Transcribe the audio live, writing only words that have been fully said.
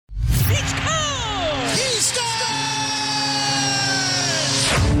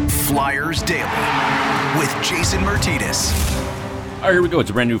Flyers Daily with Jason Martinez. All right, here we go. It's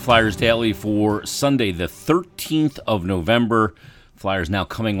a brand new Flyers Daily for Sunday, the 13th of November. Flyers now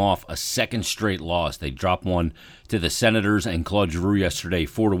coming off a second straight loss. They dropped one to the Senators and Claude Giroux yesterday,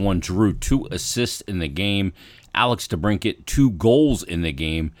 4-1. Giroux, 2 assists in the game. Alex DeBrincat, 2 goals in the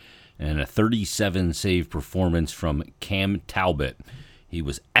game, and a 37-save performance from Cam Talbot. He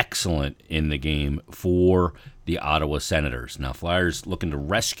was excellent in the game for the Ottawa Senators. Now, Flyers looking to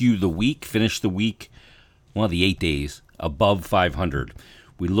rescue the week, finish the week, one of the 8 days, above 500.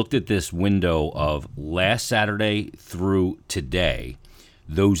 We looked at this window of last Saturday through today,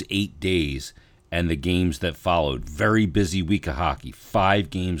 those 8 days, and the games that followed. Very busy week of hockey, 5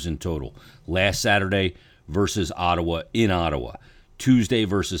 games in total. Last Saturday versus Ottawa in Ottawa. Tuesday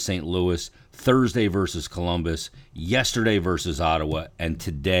versus St. Louis. Thursday versus Columbus. Yesterday versus Ottawa. And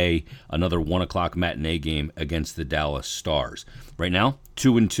today, another 1 o'clock matinee game against the Dallas Stars. Right now,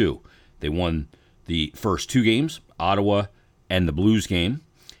 2-2. They won the first 2 games, Ottawa and the Blues game,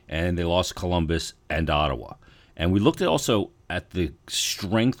 and they lost Columbus and Ottawa. And we looked also at the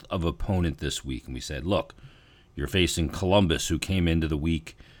strength of opponent this week, and we said, look, you're facing Columbus, who came into the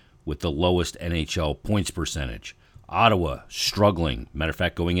week with the lowest NHL points percentage. Ottawa struggling. Matter of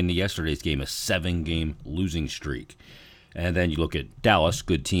fact, going into yesterday's game, a 7-game losing streak. And then you look at Dallas,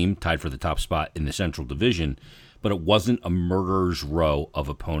 good team, tied for the top spot in the Central Division, but it wasn't a murderer's row of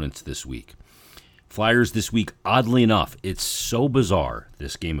opponents this week. Flyers this week, oddly enough, it's so bizarre,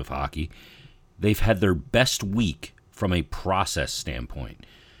 this game of hockey. They've had their best week from a process standpoint.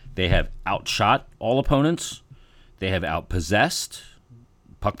 They have outshot all opponents. They have outpossessed,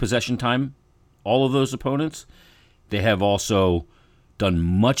 puck possession time, all of those opponents. They have also done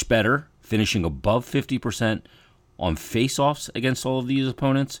much better, finishing above 50% on face-offs against all of these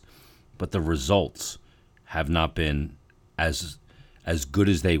opponents, but the results have not been as good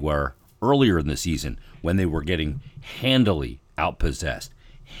as they were earlier in the season, when they were getting handily outpossessed,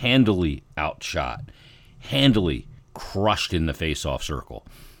 handily outshot, handily crushed in the face-off circle.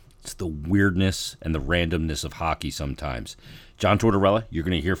 It's the weirdness and the randomness of hockey sometimes. John Tortorella, you're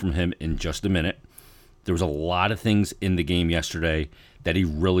going to hear from him in just a minute. There was a lot of things in the game yesterday that he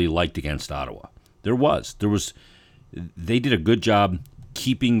really liked against Ottawa. They did a good job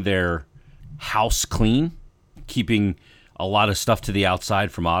keeping their house clean, keeping a lot of stuff to the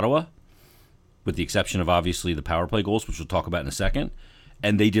outside from Ottawa, with the exception of, obviously, the power play goals, which we'll talk about in a second.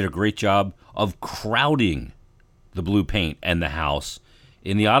 And they did a great job of crowding the blue paint and the house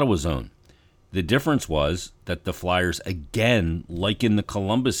in the Ottawa zone. The difference was that the Flyers, again, like in the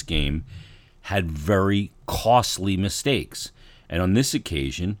Columbus game, had very costly mistakes. And on this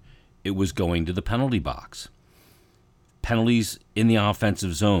occasion, it was going to the penalty box. Penalties in the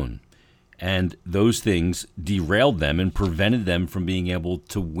offensive zone. And those things derailed them and prevented them from being able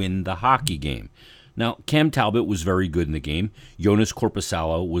to win the hockey game. Now, Cam Talbot was very good in the game. Joonas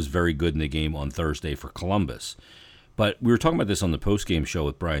Korpisalo was very good in the game on Thursday for Columbus. But we were talking about this on the postgame show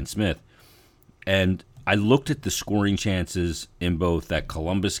with Brian Smith, and I looked at the scoring chances in both that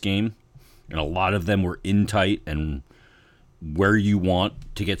Columbus game, and a lot of them were in tight and where you want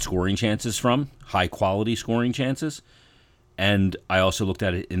to get scoring chances from, high-quality scoring chances. And I also looked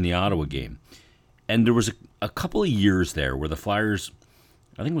at it in the Ottawa game. And there was a couple of years there where the Flyers,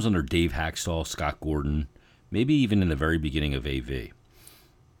 I think it was under Dave Hackstall, Scott Gordon, maybe even in the very beginning of AV.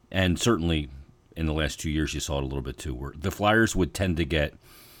 And certainly in the last 2 years you saw it a little bit too, where the Flyers would tend to get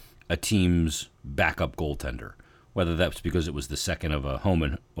a team's backup goaltender, whether that's because it was the second of a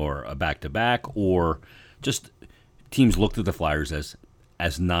home or a back-to-back, or just teams looked at the Flyers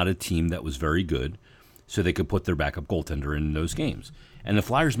as not a team that was very good, so they could put their backup goaltender in those games. And the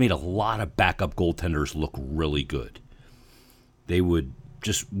Flyers made a lot of backup goaltenders look really good. They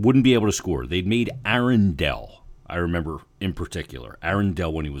wouldn't be able to score. They'd made Aaron Dell, I remember in particular, Aaron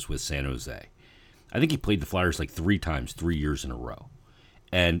Dell when he was with San Jose. I think he played the Flyers like 3 times, 3 years in a row.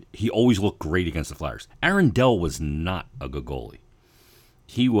 And he always looked great against the Flyers. Aaron Dell was not a good goalie.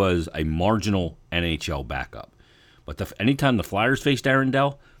 He was a marginal NHL backup. But anytime the Flyers faced Aaron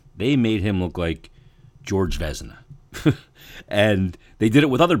Dell, they made him look like George Vezina. And they did it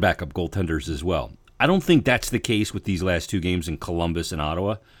with other backup goaltenders as well. I don't think that's the case with these last 2 games in Columbus and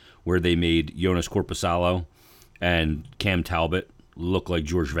Ottawa, where they made Joonas Korpisalo and Cam Talbot look like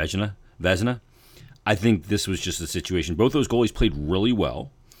George Vezina. I think this was just a situation. Both those goalies played really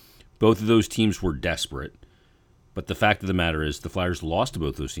well. Both of those teams were desperate. But the fact of the matter is the Flyers lost to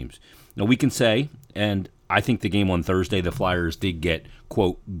both those teams. Now, we can say, and I think the game on Thursday, the Flyers did get,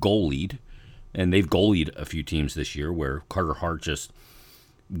 quote, goalied. And they've goalied a few teams this year where Carter Hart just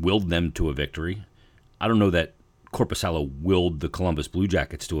willed them to a victory. I don't know that Korpisalo willed the Columbus Blue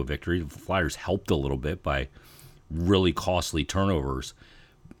Jackets to a victory. The Flyers helped a little bit by really costly turnovers.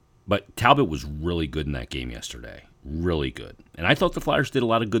 But Talbot was really good in that game yesterday. Really good. And I thought the Flyers did a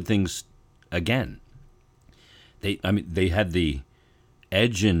lot of good things again. They had the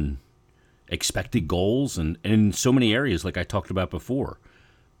edge in expected goals and in so many areas like I talked about before.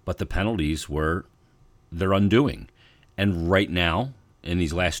 But the penalties were their undoing. And right now, in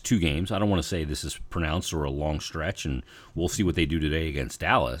these last two games, I don't want to say this is pronounced or a long stretch, and we'll see what they do today against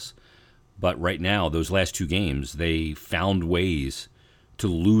Dallas. But right now, those last two games, they found ways to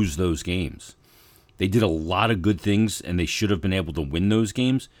lose those games. They did a lot of good things, and they should have been able to win those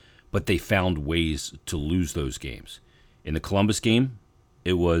games, but they found ways to lose those games. In the Columbus game,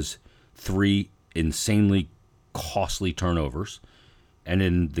 it was 3 insanely costly turnovers. And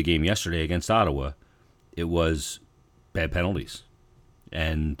in the game yesterday against Ottawa, it was bad penalties.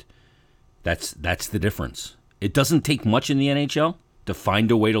 And that's the difference. It doesn't take much in the NHL to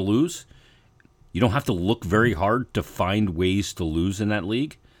find a way to lose. You don't have to look very hard to find ways to lose in that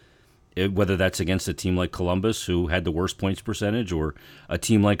league, whether that's against a team like Columbus, who had the worst points percentage, or a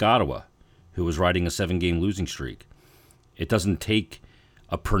team like Ottawa, who was riding a 7-game losing streak. It doesn't take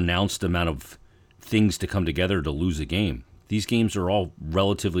a pronounced amount of things to come together to lose a game. These games are all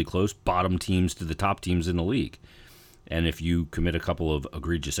relatively close, bottom teams to the top teams in the league. And if you commit a couple of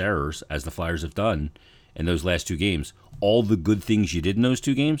egregious errors, as the Flyers have done in those last two games, all the good things you did in those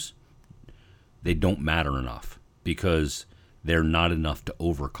two games, they don't matter enough because they're not enough to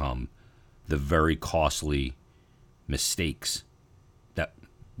overcome the very costly mistakes that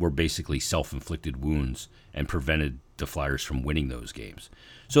were basically self-inflicted wounds and prevented the Flyers from winning those games.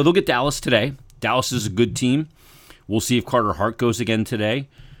 So they'll get Dallas today. Dallas is a good team. We'll see if Carter Hart goes again today.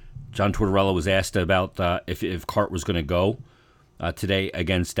 John Tortorella was asked about if Hart was going to go today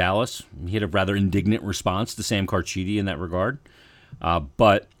against Dallas. He had a rather indignant response to Sam Carchidi in that regard.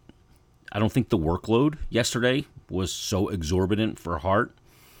 But I don't think the workload yesterday was so exorbitant for Hart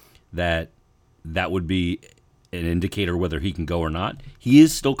that would be an indicator whether he can go or not. He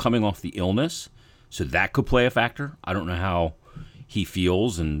is still coming off the illness, so that could play a factor. I don't know how he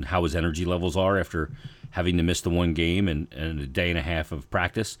feels and how his energy levels are after having to miss the one game and a day and a half of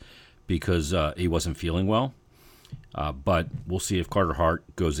practice because he wasn't feeling well. But we'll see if Carter Hart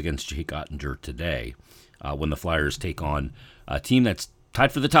goes against Jake Ottinger today when the Flyers take on a team that's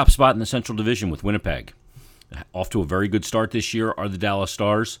tied for the top spot in the Central Division with Winnipeg. Off to a very good start this year are the Dallas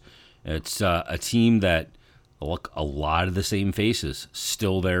Stars. It's a team that look a lot of the same faces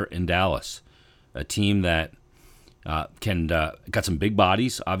still there in Dallas. A team that got some big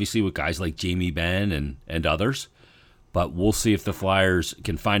bodies, obviously with guys like Jamie Benn and others. But we'll see if the Flyers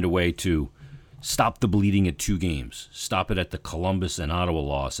can find a way to stop the bleeding at 2 games, stop it at the Columbus and Ottawa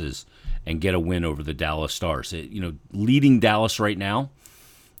losses, and get a win over the Dallas Stars. Leading Dallas right now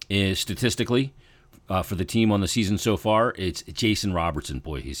is statistically for the team on the season so far, it's Jason Robertson.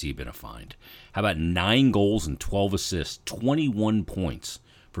 Boy, has he been a find. How about 9 goals and 12 assists, 21 points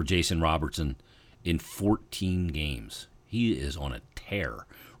for Jason Robertson in 14 games. He is on a tear.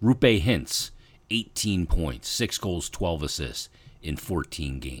 Roope Hintz, 18 points, 6 goals, 12 assists in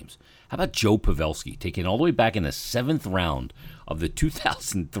 14 games. How about Joe Pavelski, taken all the way back in the 7th round of the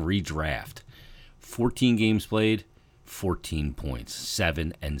 2003 draft? 14 games played, 14 points,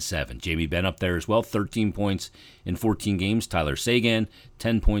 7-7. Jamie Benn up there as well, 13 points in 14 games. Tyler Seguin,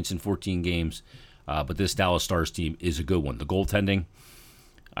 10 points in 14 games. But this Dallas Stars team is a good one. The goaltending,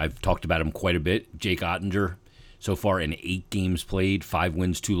 I've talked about him quite a bit. Jake Ottinger, so far in 8 games played, 5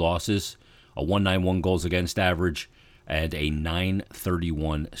 wins, 2 losses, a 191 goals against average, and a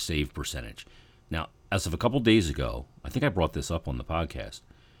 .931 save percentage. Now, as of a couple days ago, I think I brought this up on the podcast,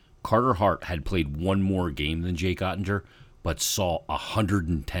 Carter Hart had played 1 more game than Jake Ottinger, but saw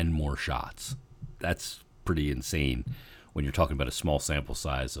 110 more shots. That's pretty insane when you're talking about a small sample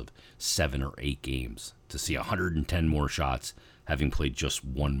size of 7 or 8 games to see 110 more shots having played just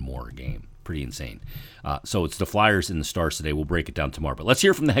 1 more game. Pretty insane. So it's the Flyers and the Stars today. We'll break it down tomorrow. But let's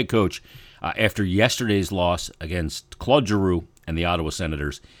hear from the head coach after yesterday's loss against Claude Giroux and the Ottawa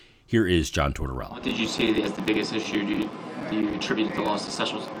Senators. Here is John Tortorella. What did you see as the biggest issue? Do you attribute the loss to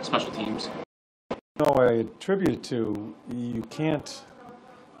special teams? No, I attribute it to you can't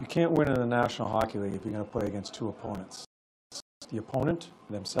win in the National Hockey League if you're going to play against 2 opponents. The opponent,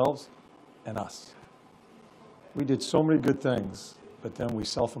 themselves, and us. We did so many good things, but then we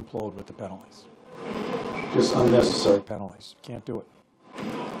self-implode with the penalties. Just unnecessary penalties. Can't do it.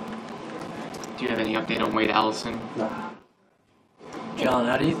 Do you have any update on Wade Allison? No. John,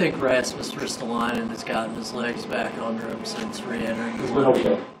 how do you think Rasmus Ristolainen has gotten his legs back under him since re-entering? He's been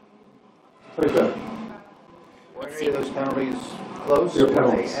okay. Pretty good. any of those penalties close? They're Were they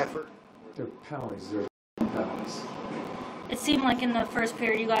penalties. effort? They're penalties. They're penalties. It seemed like in the first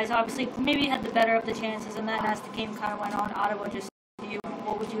period, you guys obviously maybe had the better of the chances, and then as the game kind of went on, Ottawa just you.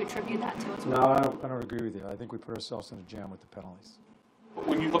 What would you attribute that to as well? No, I don't agree with you. I think we put ourselves in a jam with the penalties.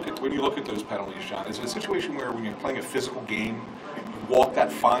 When you look at those penalties, John, is it a situation where when you're playing a physical game, you walk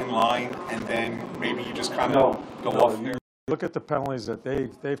that fine line and then maybe you just kind of go off there? Look at the penalties that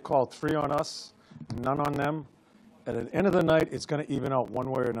they've called 3 on us, none on them. At the end of the night, it's going to even out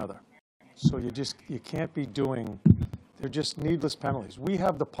one way or another. So you can't be doing. They're just needless penalties. We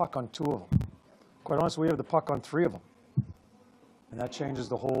have the puck on 2 of them. Quite honestly, we have the puck on 3 of them, and that changes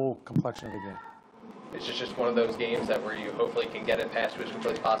the whole complexion of the game. It's just one of those games that where you hopefully can get it past you as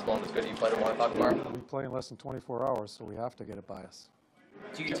quickly as possible, and it's good that you play at 1 o'clock tomorrow. We play in less than 24 hours, so we have to get it by us.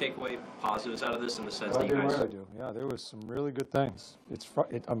 Do you take away positives out of this in the sense I that you guys? do. Yeah, there was some really good things.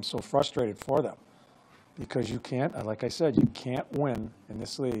 I'm so frustrated for them because you can't, like I said, you can't win in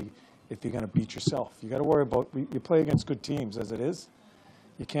this league if you're going to beat yourself. You got to worry about you play against good teams as it is.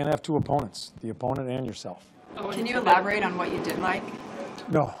 You can't have 2 opponents, the opponent and yourself. Can you elaborate on what you did like?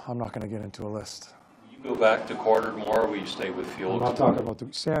 No, I'm not going to get into a list. You go back to quartered more, or will you stay with Fields? I'm not talking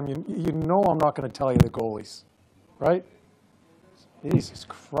about Sam. You know I'm not going to tell you the goalies, right? Jesus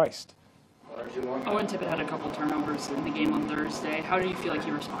Christ. Owen Tippett had a couple turnovers in the game on Thursday. How do you feel like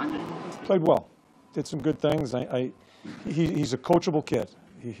he responded? Played well. Did some good things. He's a coachable kid.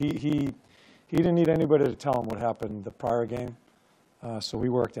 He didn't need anybody to tell him what happened the prior game, so we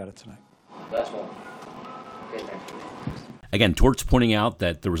worked at it tonight. Last one. Okay, thanks. Again, Tort's pointing out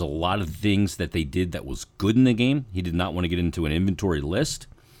that there was a lot of things that they did that was good in the game. He did not want to get into an inventory list,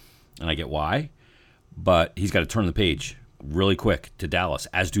 and I get why, but he's got to turn the page really quick to Dallas,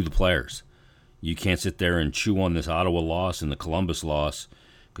 as do the players. You can't sit there and chew on this Ottawa loss and the Columbus loss,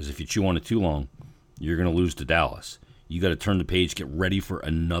 because if you chew on it too long, you're going to lose to Dallas. You got to turn the page, get ready for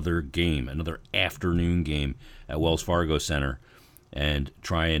another game, another afternoon game at Wells Fargo Center, and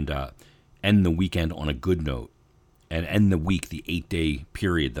try and end the weekend on a good note, and end the week, the 8-day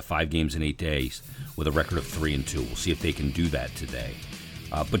period, the 5 games in 8 days, with a record of 3-2. We'll see if they can do that today.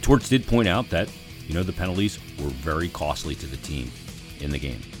 But Torts did point out that the penalties were very costly to the team in the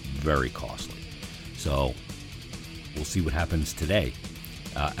game, very costly. So we'll see what happens today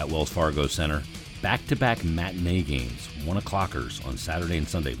at Wells Fargo Center. Back-to-back matinee games, 1:00ers on Saturday and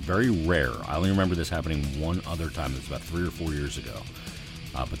Sunday. Very rare. I only remember this happening one other time. It was about 3 or 4 years ago.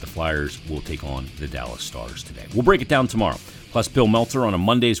 But the Flyers will take on the Dallas Stars today. We'll break it down tomorrow. Plus Bill Meltzer on a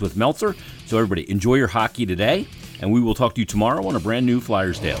Mondays with Meltzer. So everybody, enjoy your hockey today, and we will talk to you tomorrow on a brand new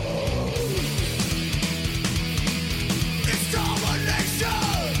Flyers Daily.